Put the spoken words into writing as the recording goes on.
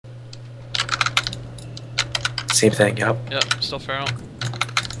Same thing, yep. Yep, still feral.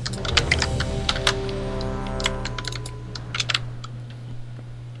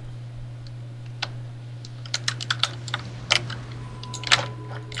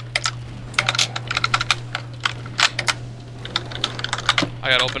 I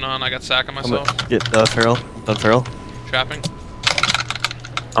got open on, I got sack on myself. Get feral. Done feral. Trapping.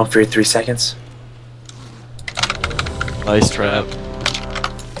 I'm free 3 seconds. Nice trap.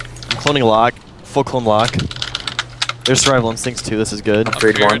 I'm cloning lock. Full clone lock. There's survival instincts too, this is good. I'm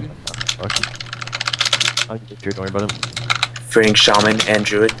freed feared. 1. I'll get feared, don't worry about him. Freeing Shaman and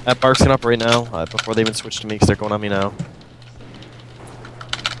Druid. That bark's going up right now, before they even switch to me, because they're going on me now.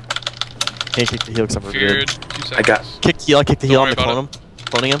 Can't kick the heal because I'm Feared. revived. 2 seconds. I got Kick the heal, I kick the Don't heal, worry I'm gonna about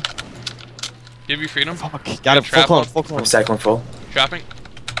clone him. Cloning him. Give you freedom. Fuck, got him, full trap clone, on. full clone. I'm cycling full. Trapping.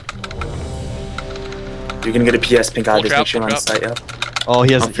 You're gonna get a PS pink out of this, trap, make sure you're on full site, yep. Oh,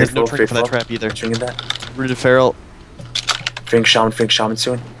 he has I'm no fearful, trigger for that fearful. trap either. Stringing that. Rooted feral. Freeing Shaman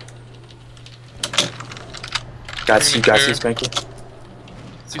soon. Got you, Spanky.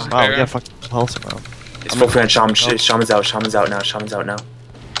 Use Wow, we bear. got fucking pulse somehow. It's full free on Shaman. Shaman's out now.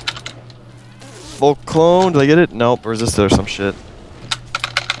 Full clone, did I get it? Nope, resisted or some shit.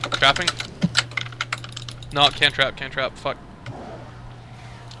 Trapping. No, can't trap, fuck.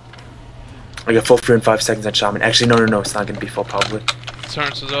 I got full free in 5 seconds on Shaman. Actually, no, it's not gonna be full probably.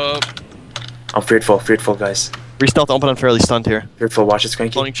 Turns is up. I'm feared full, guys. Re-stealth open on fairly stunned here. Feared full, watch it,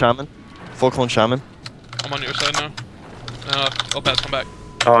 Spanky. Cloning shaman. Full clone shaman. I'm on your side now. Opaz, come back.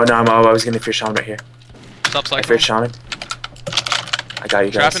 Oh no, I was gonna fear Shaman right here. Stop I cycling. feared Shaman. I got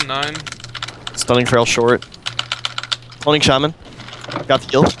you guys. Trapping 9. Stunning feral short. Cloning shaman. Got the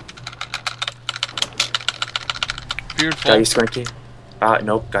heal. Feared Got full. you, Spanky.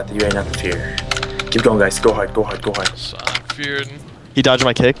 Nope, got the UA, not the fear. Keep going, guys. Go hard. Feared. He dodged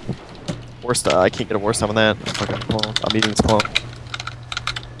my kick. Worst, I can't get a worst time on that. Fucking clone. I'm eating this clone.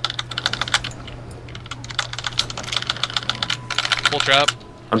 Full trap.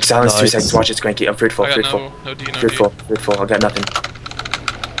 I'm silenced 2 Nice. seconds. Watch it, Spanky. I'm feared full, I feared got full. no D, no Feared D. full. I got nothing.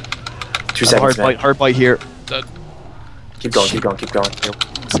 2 Hard seconds, man. hard bite here. Dead. Keep going. Yep.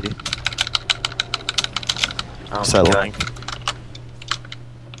 Let's see. Oh, Set my God. line.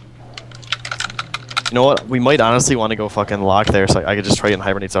 You know what? We might honestly want to go fucking lock there, so I could just try and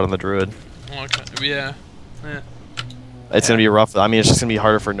hibernates out on the druid. Okay. Yeah. It's gonna be rough. I mean, it's just gonna be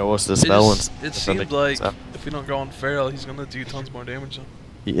harder for Noahs to spell. It seems like if we don't go on feral, he's gonna do tons more damage.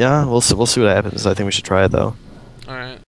 Yeah, we'll see what happens. I think we should try it though. Alright.